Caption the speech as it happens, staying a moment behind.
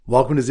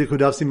Welcome to Zichud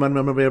Daf Siman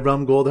Mem Rabbi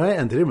Abraham Goldhar,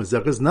 and today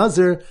Mazir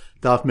Nazir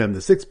Daf Mem, the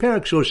 6th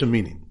parak Shosha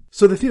Minim.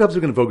 So the three topics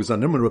we're going to focus on.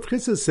 Number one, Rav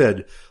Chisda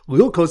said,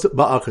 "Lilkos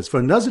ba'achas,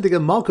 for a Nazir to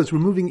get malchus,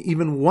 removing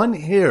even one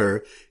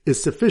hair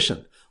is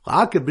sufficient.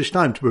 La'akev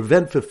b'shtayim, to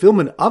prevent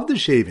fulfillment of the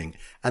shaving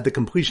at the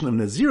completion of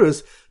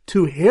Nazirus,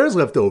 2 hairs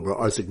left over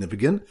are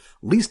significant.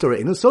 Listor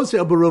ein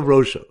associate abarov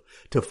rosho.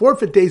 To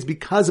forfeit days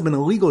because of an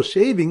illegal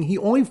shaving, he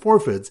only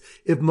forfeits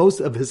if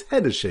most of his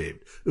head is shaved.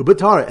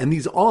 Ubatar, and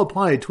these all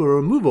apply to a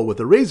removal with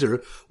a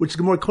razor, which the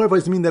Gemara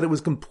clarifies to mean that it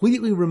was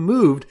completely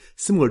removed,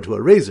 similar to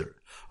a razor.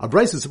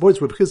 Abraisa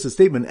supports Rav Chisda's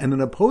statement, and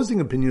an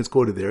opposing opinion is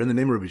quoted there in the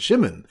name of Rabbi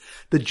Shimon,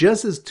 that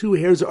just as 2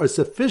 hairs are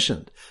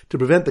sufficient to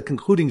prevent the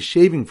concluding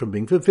shaving from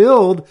being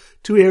fulfilled,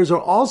 2 hairs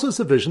are also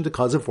sufficient to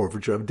cause a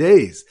forfeiture of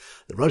days.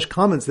 The Rosh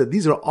comments that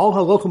these are all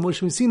halachah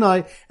Moshe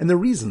Sinai, and the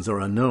reasons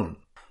are unknown.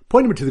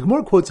 Point number 2, the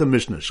Gemara quotes a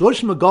Mishnah.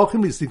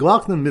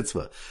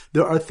 Mitzvah.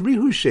 There are 3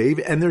 who shave,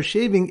 and their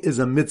shaving is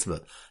a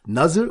mitzvah.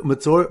 Nazir,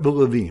 Matzor,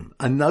 Levim.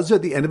 A Nazir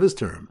at the end of his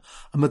term,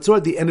 a Matzor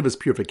at the end of his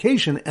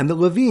purification, and the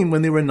Levim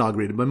when they were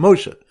inaugurated by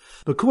Moshe.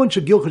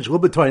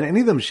 And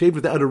any of them shaved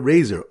without a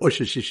razor, or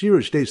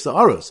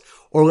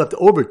or left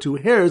over 2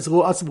 hairs,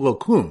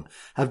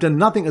 have done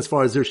nothing as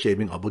far as their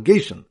shaving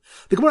obligation.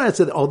 The Gemara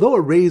said that although a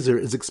razor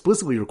is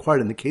explicitly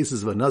required in the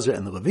cases of a Nazir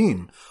and the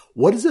Levim,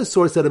 what is the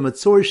source that a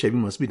Matzor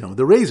shaving must be done with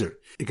a razor?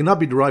 It cannot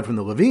be derived from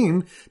the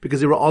Levim because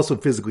they were also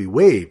physically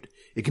waved.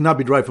 It cannot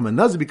be derived from a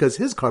Nazir because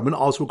his carbon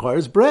also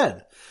requires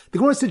bread. The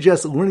Gemara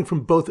suggests learning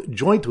from both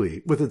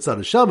jointly with its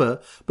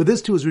Shava, but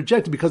this too is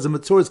rejected because the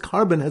Matzor's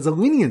carbon has a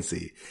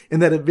leniency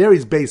in that it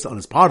varies based on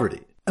his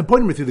poverty. And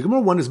point number 3, the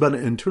Gemara wonders about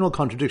an internal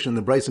contradiction in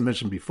the Brisa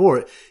mentioned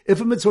before. If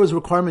a Matzor's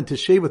requirement to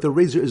shave with a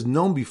razor is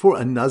known before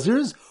a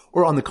Nazir's,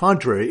 or on the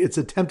contrary, it's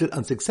attempted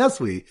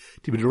unsuccessfully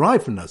to be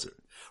derived from Nazir.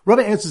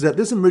 Rabbi answers that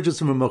this emerges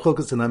from a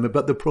Machlokas Tanaim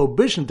about the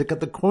prohibition to cut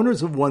the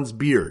corners of one's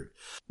beard.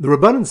 The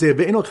Rabbanan say,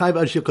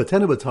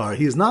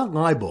 he is not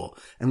liable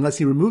unless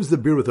he removes the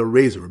beard with a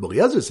razor. Rabbi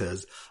Eliezer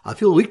says,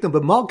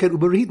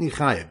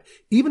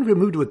 even if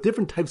removed with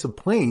different types of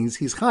planes,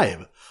 he's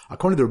chayiv.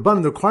 According to the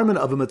Rabbanan, the requirement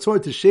of a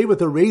Matzor to shave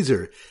with a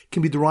razor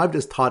can be derived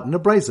as taught in a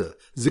Brisa.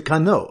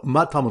 Zikano,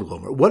 mat Talmud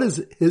Gomer. What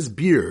is his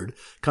beard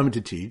coming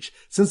to teach?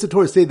 Since the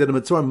Torah say that a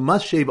Matzor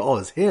must shave all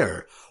his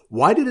hair,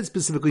 why did it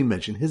specifically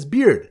mention his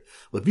beard?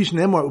 Because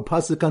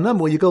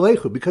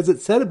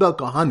it said about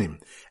Kohanim,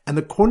 and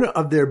the corner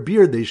of their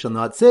beard they shall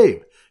not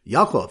save.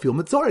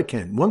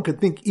 One could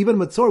think even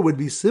Matzor would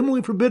be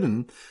similarly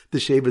forbidden to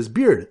shave his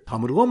beard.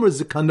 Talmud Lomer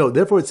Zikano.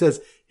 Therefore it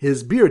says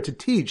his beard to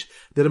teach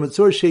that a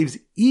Matzor shaves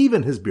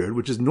even his beard,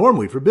 which is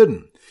normally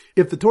forbidden.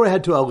 If the Torah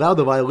had to allow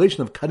the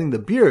violation of cutting the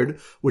beard,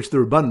 which the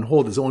Rabbanan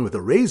hold is only with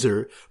a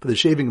razor, for the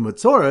shaving of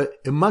Matzorah,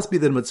 it must be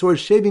that Matzorah's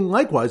shaving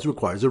likewise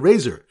requires a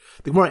razor.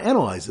 The Gemara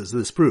analyzes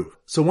this proof.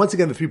 So once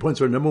again, the 3 points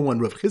are: number 1,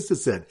 Rav Chisda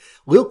said,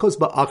 Lilkos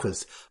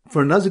ba'achas,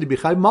 for a Nazir to be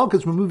chayv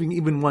malchus, removing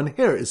even 1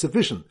 hair is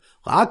sufficient.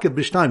 La'akev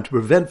b'shtayim, to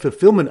prevent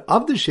fulfillment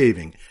of the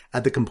shaving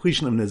at the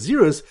completion of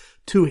Nazirus,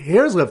 2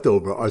 hairs left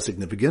over are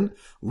significant.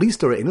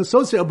 Listor ein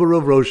associate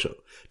abarov rosho.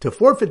 To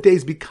forfeit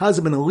days because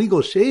of an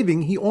illegal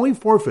shaving, he only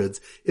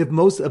forfeits if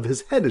most of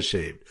his head is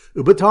shaved.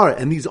 Ubatar,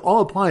 and these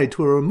all apply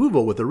to a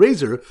removal with a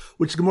razor,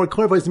 which the Gemara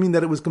clarifies to mean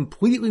that it was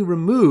completely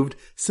removed,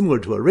 similar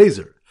to a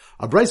razor.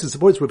 Abraisa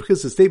supports Rav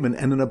Chisda's statement,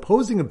 and an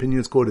opposing opinion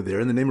is quoted there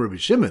in the name of Rabbi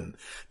Shimon,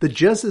 that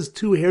just as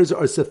 2 hairs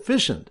are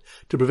sufficient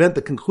to prevent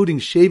the concluding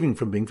shaving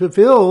from being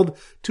fulfilled,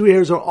 2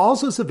 hairs are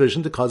also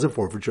sufficient to cause a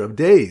forfeiture of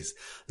days.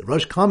 The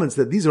Rosh comments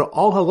that these are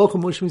all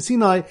halachah Moshe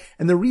Sinai,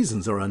 and the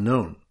reasons are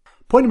unknown.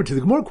 Point number 2,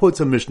 the Gemara quotes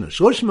a Mishnah.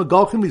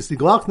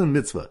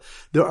 Mitzvah.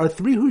 There are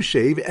 3 who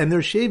shave, and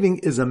their shaving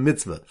is a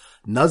mitzvah.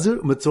 Nazir,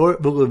 Matzor,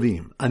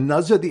 Levim. A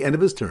Nazir at the end of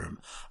his term,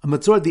 a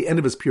Matzor at the end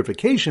of his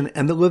purification,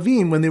 and the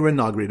Levim when they were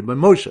inaugurated by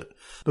Moshe.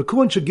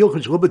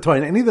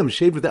 And any of them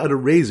shaved without a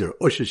razor,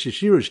 or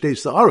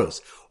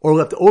or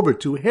left over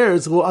 2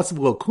 hairs,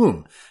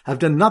 have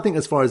done nothing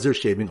as far as their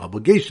shaving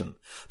obligation.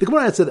 The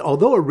Gemara said that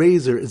although a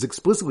razor is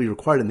explicitly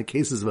required in the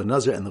cases of a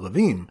Nazir and the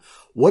Levim,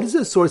 what is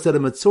the source that a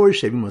Matzor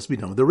shaving must be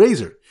done with a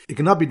razor? It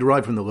cannot be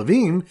derived from the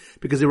Levim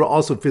because they were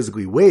also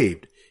physically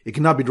waved. It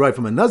cannot be derived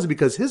from a Nazir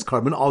because his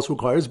carbon also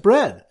requires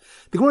bread.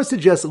 The Gemara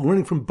suggests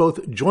learning from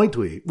both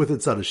jointly with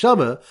its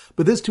Shava,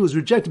 but this too is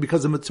rejected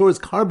because the Matzor's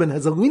carbon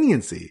has a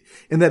leniency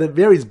in that it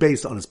varies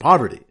based on his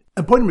poverty.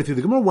 And point number 3,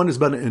 the Gemara wonders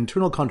about an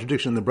internal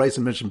contradiction in the Brisa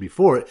mentioned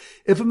before.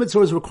 If a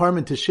Matzor's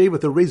requirement to shave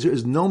with a razor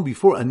is known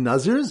before a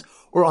Nazir's,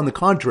 or on the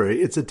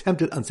contrary, it's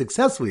attempted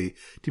unsuccessfully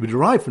to be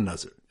derived from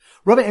Nazir.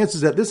 Rabbi answers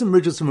that this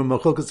emerges from a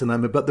Machlokas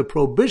Tanaim about the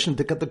prohibition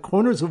to cut the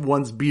corners of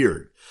one's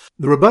beard.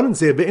 The Rabbanan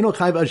say,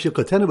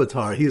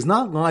 he is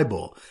not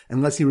liable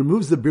unless he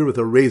removes the beard with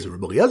a razor.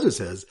 Rabbi Eliezer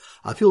says,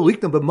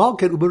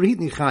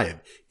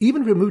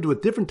 even if removed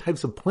with different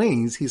types of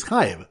planes, he's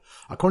chayiv.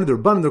 According to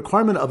the Rabbanan, the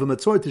requirement of a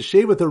Matzor to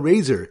shave with a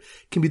razor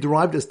can be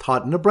derived as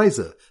taught in a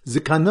Brisa.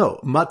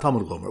 Zikano, mat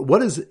Talmud Gomer.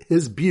 What is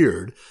his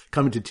beard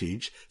coming to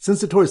teach?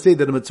 Since the Torah say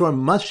that a Matzor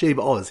must shave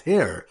all his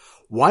hair,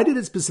 why did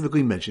it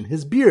specifically mention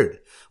his beard?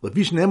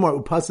 Because it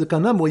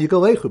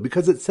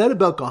said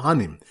about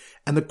Kohanim,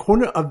 and the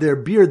corner of their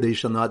beard they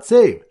shall not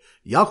save.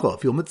 Yachol,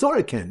 fil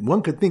Matzor can.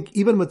 One could think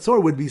even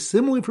Matzor would be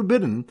similarly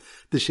forbidden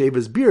to shave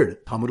his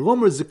beard. Talmud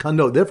Lomer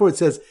Zikano. Therefore it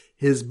says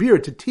his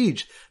beard to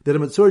teach that a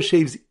Matzor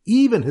shaves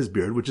even his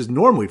beard, which is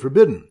normally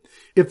forbidden.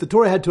 If the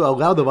Torah had to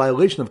allow the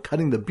violation of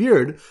cutting the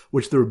beard,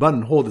 which the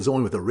Rabbanan hold is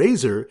only with a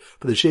razor,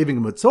 for the shaving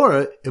of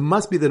Matzorah, it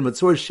must be that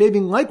Matzorah's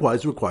shaving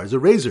likewise requires a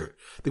razor.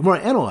 The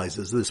Gemara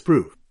analyzes this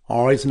proof.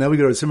 Alright, so now we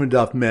go to Siman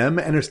Daf Mem,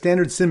 and our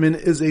standard Siman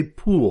is a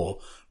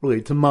pool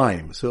related to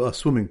Mayim, so a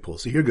swimming pool.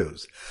 So here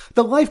goes.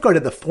 The lifeguard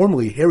at the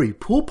formerly hairy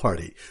pool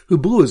party, who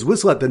blew his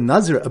whistle at the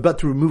Nazir about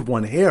to remove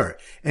one hair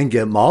and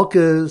get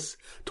Malchus,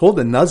 told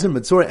the Nazir,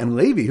 Matzorah, and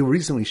Levi, who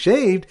recently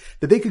shaved,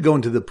 that they could go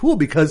into the pool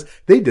because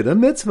they did a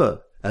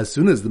mitzvah. As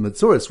soon as the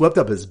Matzorah swept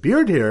up his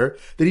beard hair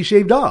that he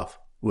shaved off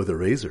with a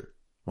razor.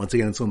 Once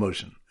again in slow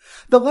motion.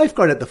 The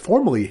lifeguard at the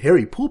formerly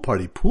hairy pool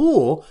party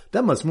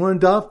that must be more in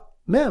Daf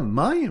Mem,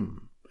 Mayim.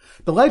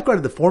 The lifeguard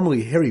of the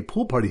formerly hairy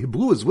pool party who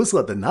blew his whistle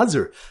at the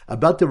Nazir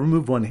about to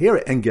remove one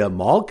hair and get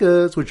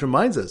Malchus, which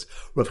reminds us,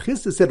 Rav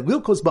Chisda said,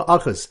 Lilkos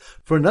ba'achas,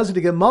 for a Nazir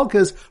to get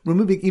Malchus,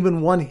 removing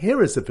even one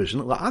hair is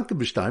sufficient, la'akav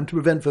b'shtayim, to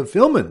prevent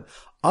fulfillment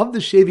of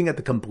the shaving at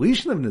the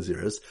completion of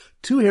Naziris.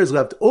 2 hairs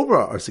left over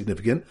are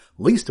significant,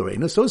 leistor,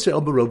 and associate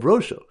el barov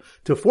rosho.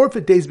 To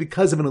forfeit days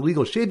because of an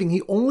illegal shaving,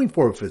 he only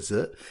forfeits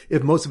it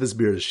if most of his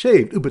beard is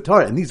shaved,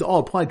 ubatar, and these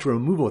all apply to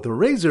removal with a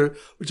razor,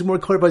 which more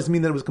clarifies to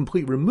mean that it was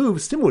completely removed,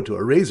 similar to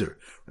a razor.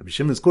 Rabbi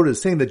Shimon is quoted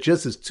as saying that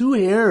just as 2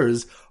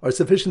 hairs are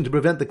sufficient to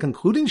prevent the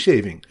concluding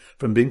shaving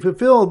from being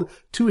fulfilled,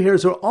 2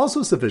 hairs are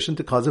also sufficient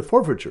to cause a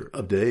forfeiture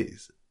of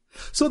days.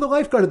 So the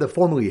lifeguard at the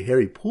formerly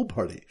hairy pool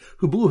party,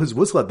 who blew his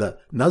whistle at the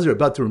Nazir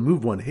about to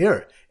remove one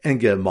hair and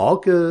get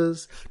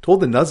Malchus,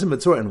 told the Nazir,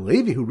 Matzorah, and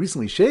Levi, who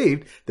recently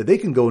shaved, that they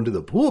can go into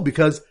the pool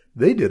because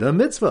they did a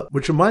mitzvah.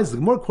 Which reminds the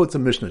Gemara quotes a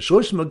Mishnah,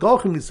 Shloshim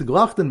Magalchim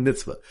Yisiglachtan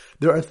mitzvah.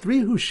 There are 3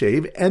 who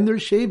shave, and their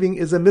shaving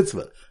is a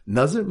mitzvah.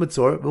 Nazir,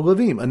 Matzorah,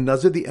 Levim. A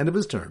Nazir at the end of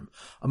his term,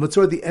 a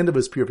Matzorah at the end of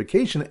his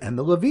purification, and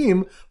the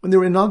Levim when they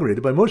were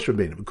inaugurated by Moshe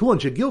Rabbeinu.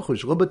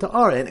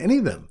 And any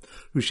of them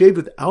who shaved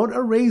without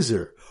a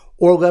razor,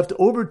 or left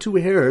over 2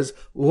 hairs,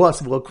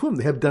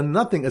 they have done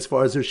nothing as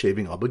far as their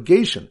shaving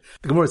obligation.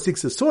 The Gemara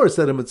seeks a source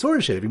that a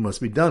Matzorah shaving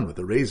must be done with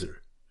a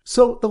razor.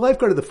 So the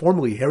lifeguard of the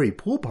formerly hairy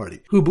pool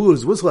party, who blew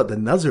his whistle at the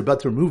Nazir about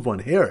to remove one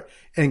hair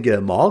and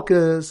get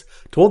Malchus,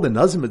 told the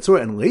Nazir,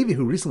 Matzorah, and Levi,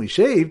 who recently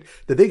shaved,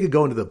 that they could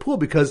go into the pool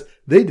because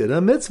they did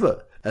a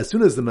mitzvah. As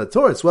soon as the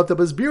Matzorah swept up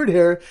his beard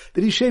hair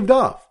that he shaved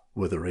off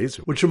with a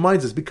razor. Which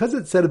reminds us, because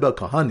it said about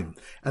Kohanim,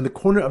 and the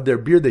corner of their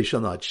beard they shall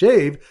not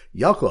shave,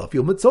 Yachol,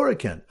 fil Matzorah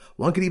can.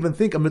 One could even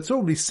think a Matzorah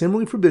would be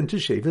similarly forbidden to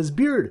shave his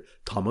beard.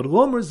 Talmud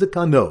Lomer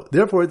Zikano.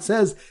 Therefore it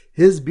says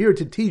his beard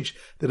to teach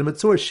that a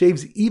Matzorah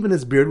shaves even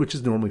his beard, which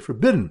is normally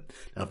forbidden.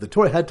 Now if the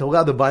Torah had to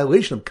allow the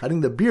violation of cutting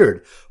the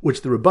beard,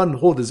 which the Rabbanan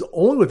hold is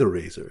only with a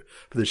razor,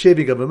 for the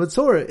shaving of a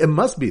Matzorah, it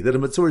must be that a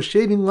Matzorah's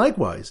shaving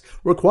likewise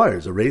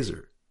requires a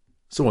razor.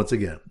 So once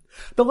again,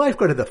 the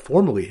lifeguard at the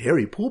formerly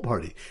hairy pool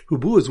party, who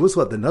blew his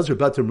whistle at the Nazir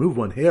about to remove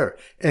one hair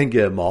and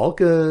get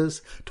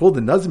Malchus, told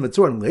the Nazir,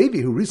 Matzorah, and Levi,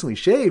 who recently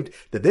shaved,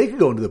 that they could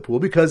go into the pool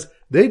because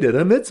they did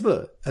a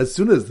mitzvah. As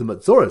soon as the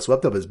Matzorah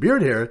swept up his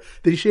beard hair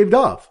that he shaved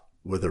off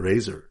with a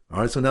razor.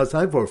 Alright, so now it's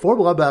time for 4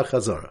 B'la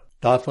Chazara.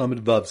 Daf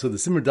Lamed Vav. So the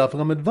Simmer Daf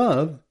Lamed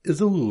Vav is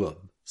a lulav.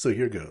 So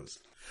here goes.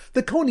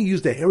 The Kohen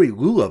used a hairy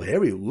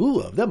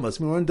lulav. That must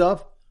be more in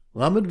Daf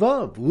Lamed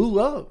Vav,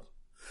 lulav.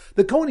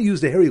 The Kohen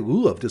used a hairy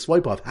lulav to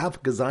swipe off half a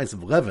kazais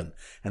of leaven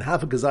and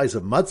half a kazais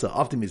of matzah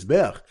off the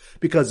mizbech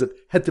because of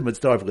heter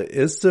mitzdarv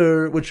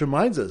le'isser, which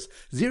reminds us,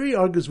 Ziri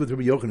argues with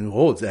Rabbi Yochanan, who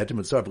holds that heter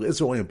mitzdarv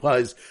le'isser only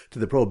applies to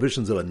the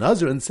prohibitions of a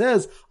Nazir, and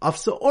says, af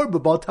sa'or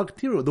b'bal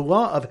taktiru, the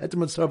law of heter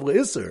mitzdarv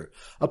le'isser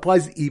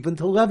applies even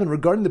to leaven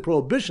regarding the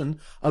prohibition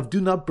of do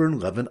not burn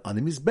leaven on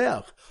the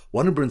mizbech.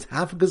 One who burns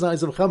half a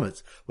kazais of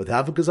chametz with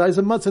half a kazais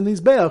of matzah on the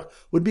mizbech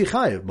would be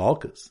chayev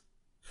malchus.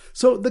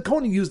 So the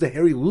Kohen used a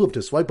hairy lulav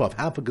to swipe off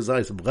half a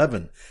kazais of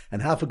leaven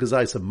and half a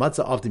kazais of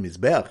matzah off the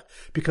mizbech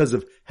because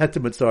of heter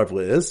mitzdarv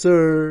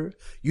le'isser.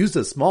 Used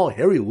a small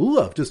hairy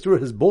lulav to stir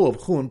his bowl of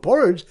chulin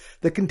porridge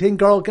that contained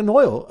garlic and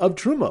oil of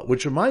truma,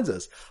 which reminds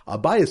us,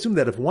 Abai assumed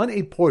that if one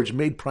ate porridge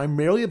made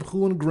primarily of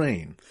chulin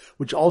grain,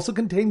 which also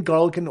contained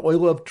garlic and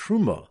oil of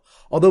truma,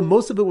 although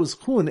most of it was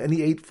chulin and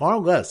he ate far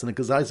less than a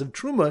kazais of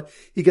truma,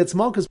 he gets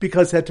malchus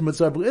because heter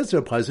mitzdarv le'isser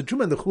applies to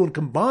truma, and the chulin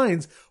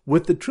combines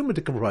with the truma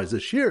to comprise the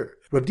shir.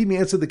 Rav Dimi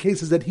answered the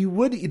cases that he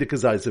would eat a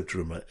kazais of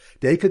truma,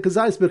 deika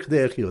kazais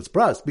b'chdei achilas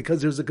pras,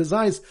 because there's a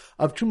kazais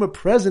of truma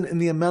present in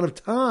the amount of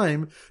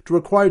time to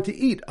require to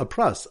eat a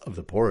pras of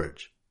the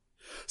porridge.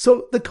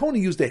 So the Kohen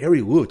used a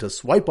hairy lulav to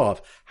swipe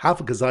off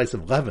half a kazais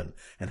of leaven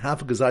and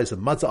half a kazais of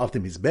matzah off the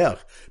mizbech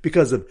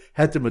because of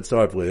heter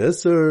mitzdarv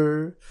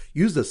le'isser.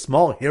 Used a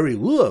small hairy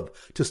lulav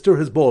to stir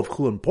his bowl of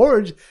chulin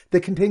porridge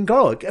that contained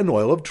garlic and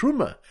oil of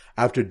truma,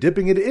 after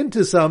dipping it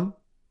into some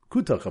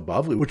kutach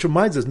habavli, which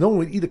reminds us no one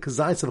would eat a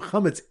kazais of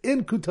chametz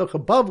in kutach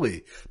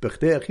habavli,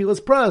 b'chdei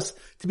achilas pras,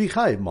 to be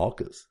chayiv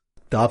malchus.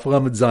 Daf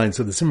Lamed Zayin.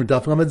 So the Simmer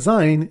Daf Lamed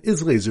Zayin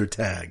is laser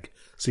tag.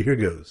 So here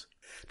goes.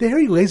 The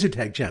hairy laser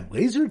tag champ.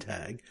 Laser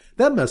tag?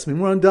 That must mean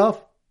we're on Daf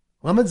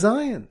Lamed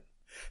Zayin.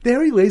 The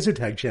hairy laser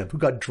tag champ who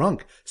got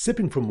drunk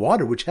sipping from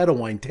water which had a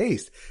wine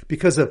taste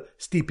because of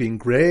steeping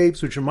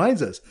grapes, which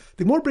reminds us,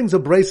 the Gemara brings a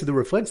brayso that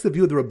reflects the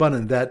view of the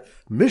Rabbanan that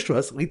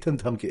Mishras litan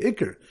tamke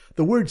ikr.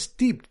 The word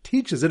steeped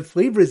teaches that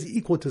flavor is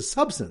equal to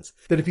substance,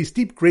 that if you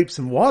steep grapes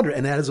in water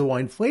and it has a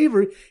wine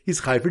flavor, he's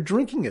chai for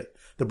drinking it.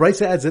 The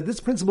brayso adds that this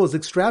principle is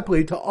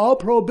extrapolated to all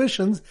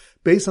prohibitions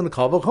based on the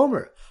Kal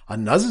V'chomer.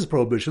 On Nazir's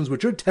prohibitions,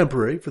 which are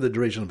temporary for the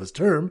duration of his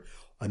term,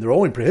 and they're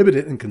only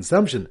prohibited in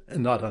consumption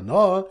and not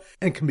hana,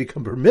 and can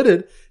become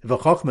permitted if a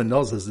chachma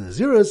annuls his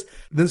naziris,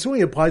 then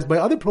certainly applies by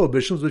other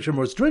prohibitions which are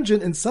more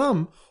stringent in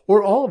some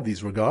or all of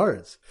these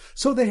regards.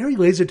 So the hairy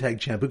laser tag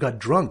champ who got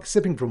drunk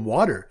sipping from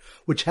water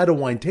which had a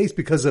wine taste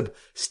because of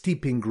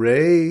steeping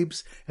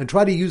grapes, and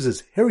tried to use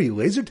his hairy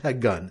laser tag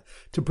gun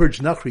to purge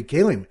nachri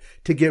kelim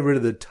to get rid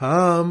of the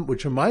tam,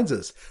 which reminds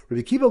us,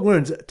 Rabbi Kiva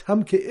learns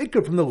tam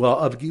ke'ikar from the law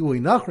of gi'ui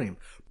nachrim,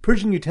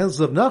 purging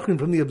utensils of nachrim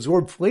from the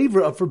absorbed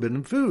flavor of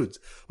forbidden foods.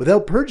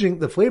 Without purging,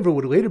 the flavor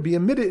would later be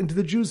emitted into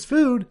the Jew's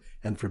food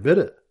and forbid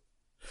it.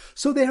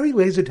 So the hairy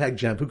laser tag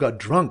champ who got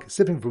drunk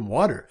sipping from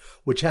water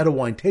which had a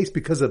wine taste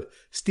because of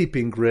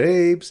steeping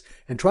grapes,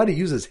 and tried to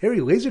use his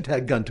hairy laser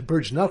tag gun to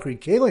purge nachri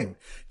kelim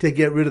to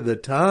get rid of the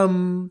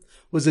tam,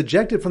 was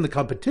ejected from the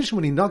competition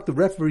when he knocked the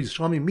referee's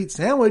shlami meat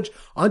sandwich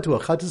onto a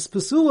chatas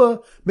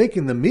pasula,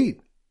 making the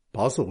meat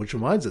possible, which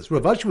reminds us,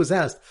 Rav Ashi was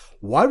asked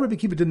why Rabbi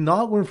Kiva did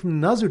not learn from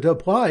Nazir to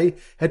apply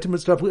heter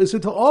mitzvah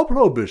isur to all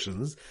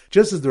prohibitions,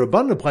 just as the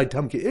Rabbanan applied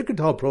tam ke'ikar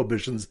to all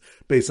prohibitions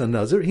based on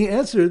Nazir. He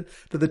answered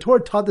that the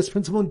Torah taught this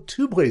principle in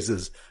two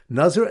places,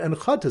 Nazir and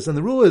Chatas, and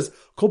the rule is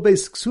kol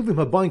beis ksuvim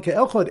habayin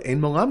ke'echad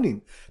ein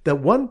malamnin, that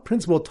one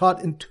principle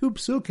taught in two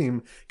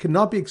psukim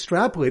cannot be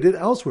extrapolated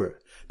elsewhere.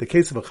 The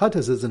case of a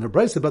chatas is in a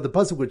brayso about the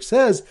pasuk which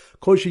says,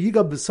 "Kol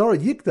sheyiga b'sara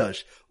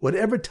yikdash,"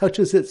 whatever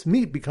touches its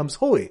meat becomes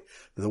holy.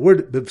 The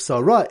word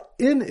b'sara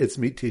in its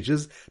meat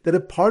teaches that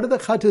if part of the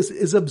chatas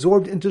is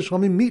absorbed into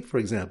shlami meat, for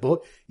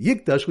example,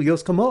 yikdash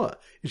liyos kamoa,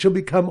 it shall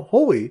become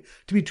holy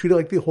to be treated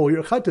like the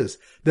holier chatas.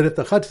 That if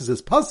the chatas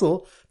is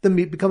pasul, the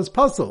meat becomes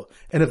pasul,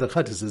 and if the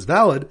chatas is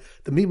valid,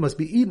 the meat must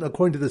be eaten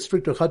according to the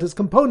stricter chatas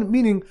component,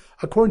 meaning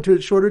according to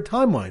its shorter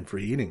timeline for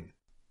eating.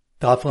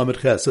 Daf Lamed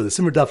Ches. So the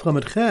Simmer Daf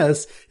Lamed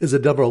Ches is a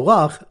davar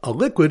lach, a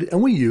liquid,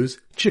 and we use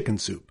chicken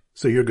soup.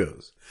 So here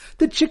goes.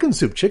 The chicken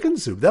soup,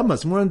 that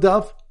must be more on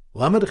Daf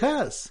Lamed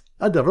Ches,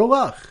 a davar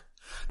lach.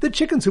 The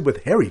chicken soup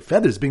with hairy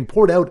feathers being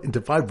poured out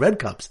into 5 red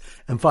cups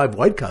and 5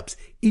 white cups,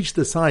 each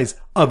the size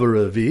of a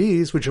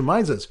raviz, which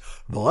reminds us,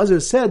 Rav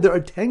Elazar said there are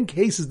 10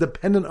 cases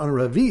dependent on a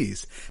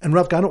raviz, and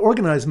Rav Gana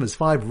organized them as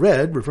 5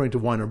 red, referring to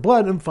wine or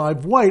blood, and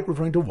 5 white,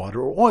 referring to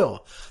water or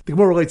oil. The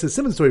Gemara relates a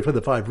similar story for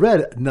the 5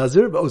 red,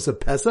 Nazir, v'osa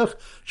Pesach,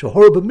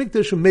 shahor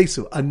b'mikdash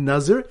u'mesu, a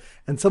Nazir,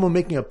 and someone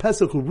making a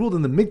Pesach who ruled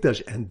in the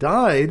Mikdash and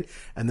died,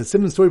 and the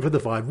similar story for the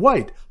 5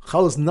 white,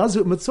 chalas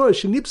Nazir u'metzorah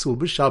shenipsul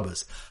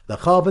b'Shabbos, the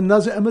chal of a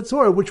Nazir and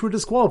metzorah which were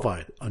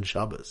disqualified on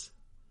Shabbos.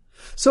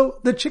 So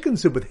the chicken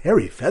soup with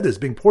hairy feathers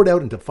being poured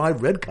out into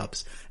 5 red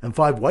cups and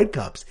 5 white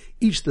cups,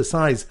 each the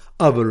size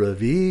of a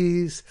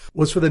raviz,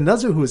 was for the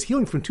Nazir who was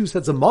healing from 2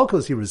 sets of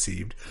malchos he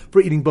received for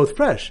eating both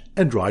fresh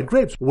and dried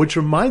grapes, which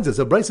reminds us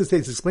of brayso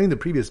states explained the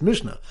previous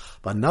Mishnah.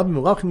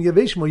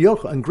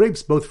 And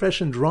grapes both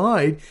fresh and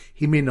dried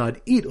he may not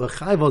eat, but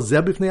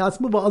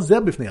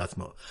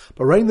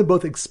writing them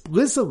both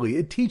explicitly,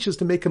 it teaches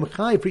to make him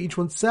chai for each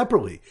one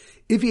separately.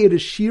 If he ate a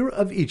shear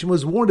of each and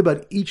was warned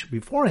about each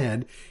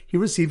beforehand, he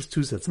receives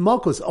 2 sets of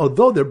malchus,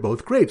 although they're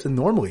both grapes, and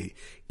normally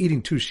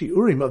eating 2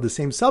 shiurim of the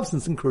same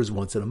substance incurs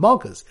 1 set of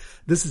malchus.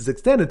 This is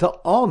extended to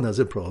all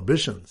Nazir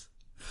prohibitions.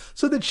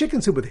 So the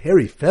chicken soup with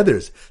hairy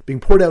feathers being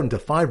poured out into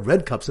 5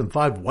 red cups and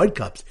 5 white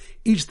cups,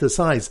 each the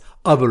size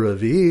of a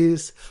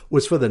raviz,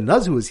 was for the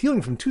Nazir who was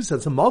healing from 2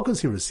 sets of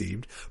malchus he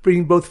received for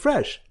eating both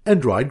fresh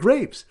and dried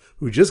grapes,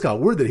 who just got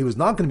word that he was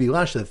not going to be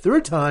lashed a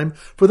 3rd time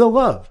for the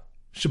love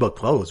Shabbat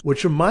clothes,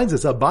 which reminds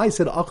us, Abai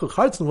said,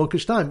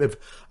 if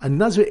a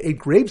Nazir ate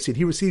grapeseed,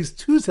 he receives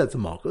 2 sets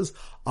of malchus.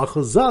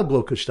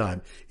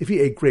 If he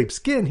ate grape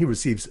skin, he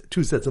receives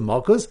 2 sets of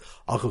malchus.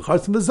 If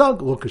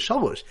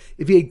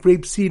he ate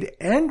grape seed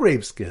and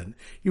grape skin,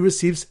 he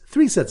receives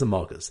 3 sets of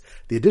malchus.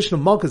 The addition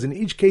of malchus in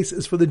each case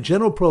is for the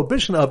general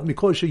prohibition of from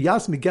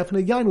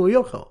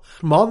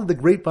all that the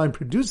grapevine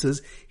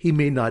produces, he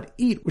may not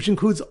eat, which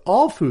includes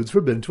all foods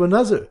forbidden to a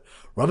Nazir.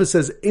 Rava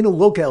says,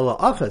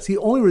 he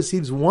only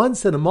receives 1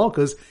 set of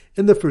malchus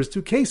in the first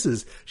 2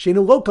 cases,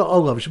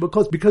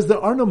 because there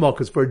are no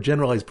malchus for a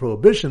generalized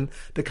prohibition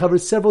that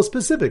covers several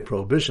specific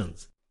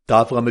prohibitions.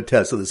 Daf Lamed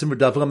Tes. So the Simmer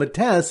Daf Lamed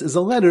Tes is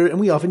a letter,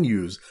 and we often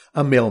use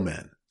a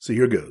mailman. So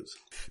here goes.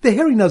 The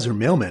hairy Nazir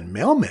mailman,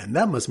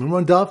 that must mean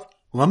on Daf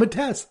Lamed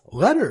Tes,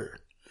 letter.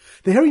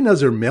 The hairy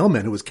Nazir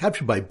mailman who was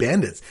captured by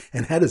bandits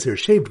and had his hair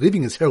shaved,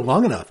 leaving his hair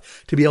long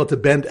enough to be able to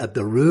bend at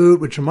the root,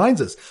 which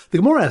reminds us, the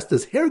Gemara asks,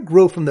 does hair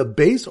grow from the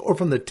base or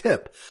from the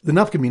tip? The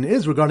nafkamina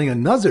is regarding a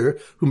Nazir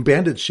whom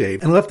bandits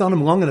shaved and left on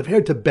him long enough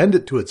hair to bend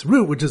it to its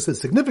root, which is a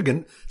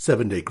significant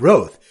 7-day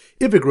growth.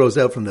 If it grows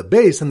out from the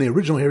base and the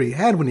original hair he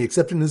had when he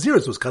accepted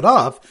Nazirus was cut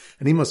off,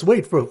 and he must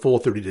wait for a full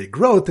 30-day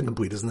growth to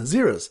complete his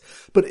Nazirus.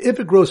 But if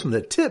it grows from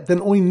the tip,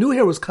 then only new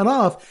hair was cut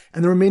off,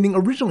 and the remaining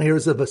original hair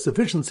is of a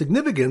sufficient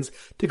significance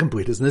to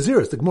complete his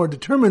Nazirus. The Gemara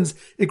determines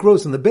it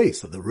grows from the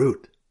base of the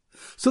root.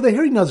 So the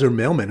hairy Nazir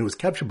mailman who was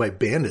captured by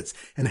bandits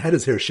and had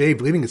his hair shaved,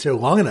 leaving his hair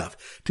long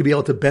enough to be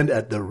able to bend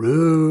at the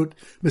root,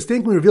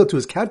 mistakenly revealed to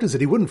his captors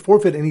that he wouldn't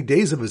forfeit any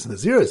days of his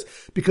Nazirus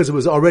because it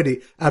was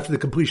already after the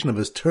completion of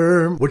his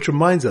term, which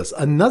reminds us,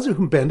 a Nazir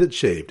whom bandits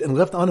shaved and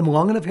left on him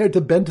long enough hair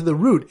to bend to the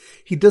root,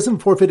 he doesn't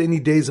forfeit any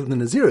days of the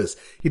Nazirus.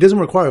 He doesn't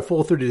require a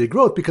full 30-day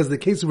growth because of the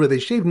cases where they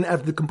shaved him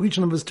after the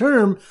completion of his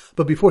term,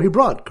 but before he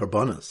brought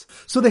karbanos.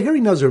 So the hairy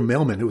Nazir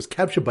mailman who was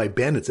captured by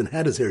bandits and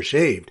had his hair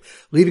shaved,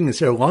 leaving his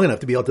hair long enough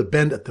to be able to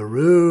bend at the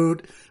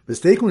root,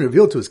 mistakenly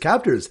revealed to his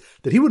captors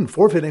that he wouldn't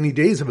forfeit any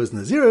days of his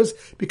Nazirus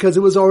because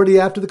it was already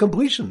after the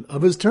completion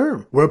of his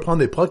term, whereupon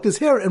they plucked his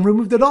hair and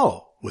removed it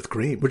all with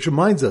cream. Which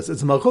reminds us,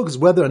 it's a malchok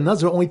whether a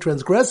Nazir only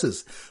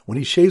transgresses when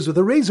he shaves with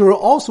a razor or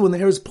also when the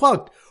hair is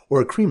plucked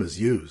or a cream is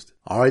used.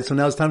 Alright, so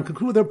now it's time to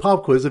conclude with our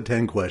pop quiz of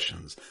 10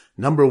 questions.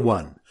 Number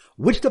 1.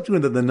 Which stuff do you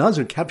know that the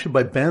Nazir captured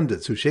by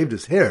bandits who shaved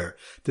his hair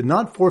did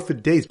not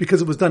forfeit days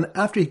because it was done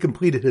after he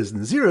completed his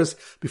Nazirus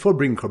before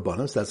bringing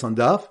karbanos? That's on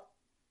daf.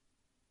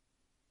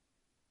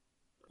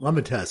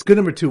 Lamitas. Good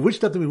number 2. Which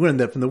stuff did we learn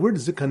that from the word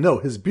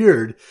zikano, his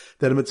beard,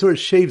 that a Matzor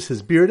shaves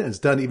his beard and it's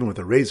done even with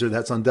a razor?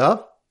 That's on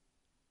daf.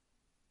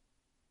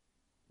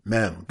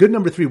 Mem. Good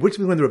number 3. Which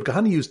we learned that Reb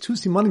Kahana used 2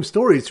 simanim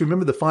stories to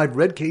remember the 5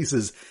 red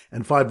cases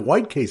and 5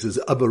 white cases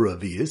of a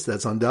Ravius?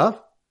 That's on daf.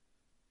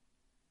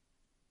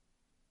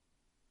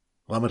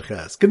 Lamed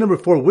Ches. Good number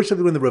 4. Which stuff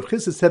did we learn that Reb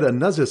Chizda said a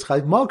Nazir is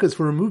chayv malchus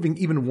for removing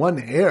even one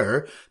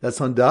hair?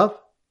 That's on daf.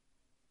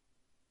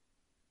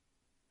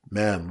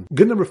 Mem.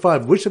 Good number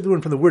 5. Which have we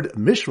learned from the word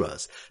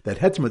mishras that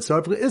heter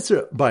mitzaref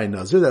le'isr by a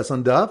Nazir? That's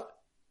on daf.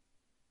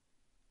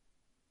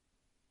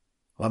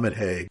 Lamed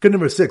Hey. Good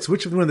number 6.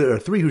 Which have we learned there are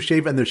 3 who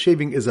shave and their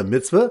shaving is a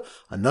mitzvah,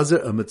 a Nazir,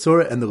 a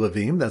mitzorah, and the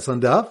levim? That's on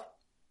daf.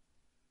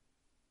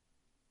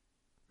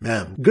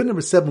 Mem. Good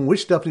number 7.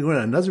 Which stuff do we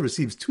learn a Nazir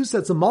receives 2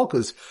 sets of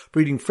malchus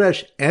for eating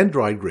fresh and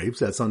dried grapes?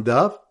 That's on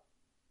daf.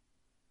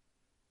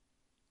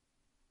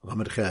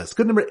 Lamed Ches.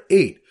 Good number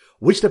 8.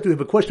 Which step do we have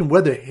a question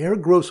whether hair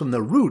grows from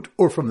the root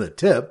or from the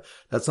tip?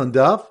 That's on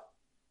daf.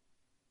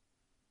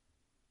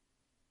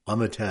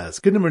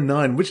 Amataz. Good number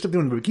 9. Which step do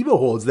we have Rabbi Akiva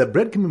holds that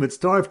bread can be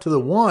mitzaref to the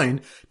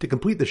wine to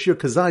complete the shir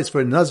kazais for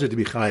a Nazir to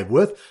be chayiv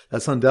with?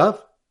 That's on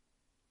daf.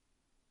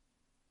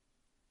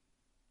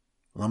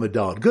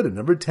 Lamadal. Good. And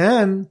number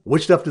 10.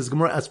 Which stuff does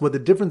Gemara ask what the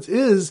difference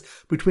is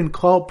between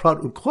klal prat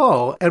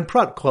uklal and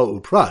prat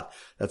klal uprat?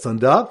 That's on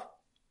daf.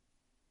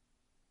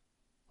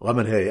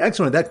 Lamed Hey.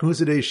 Excellent. That concludes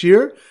today's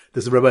shir.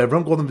 This is Rabbi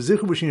Avram Golden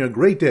Bezichu wishing you a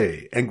great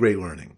day and great learning.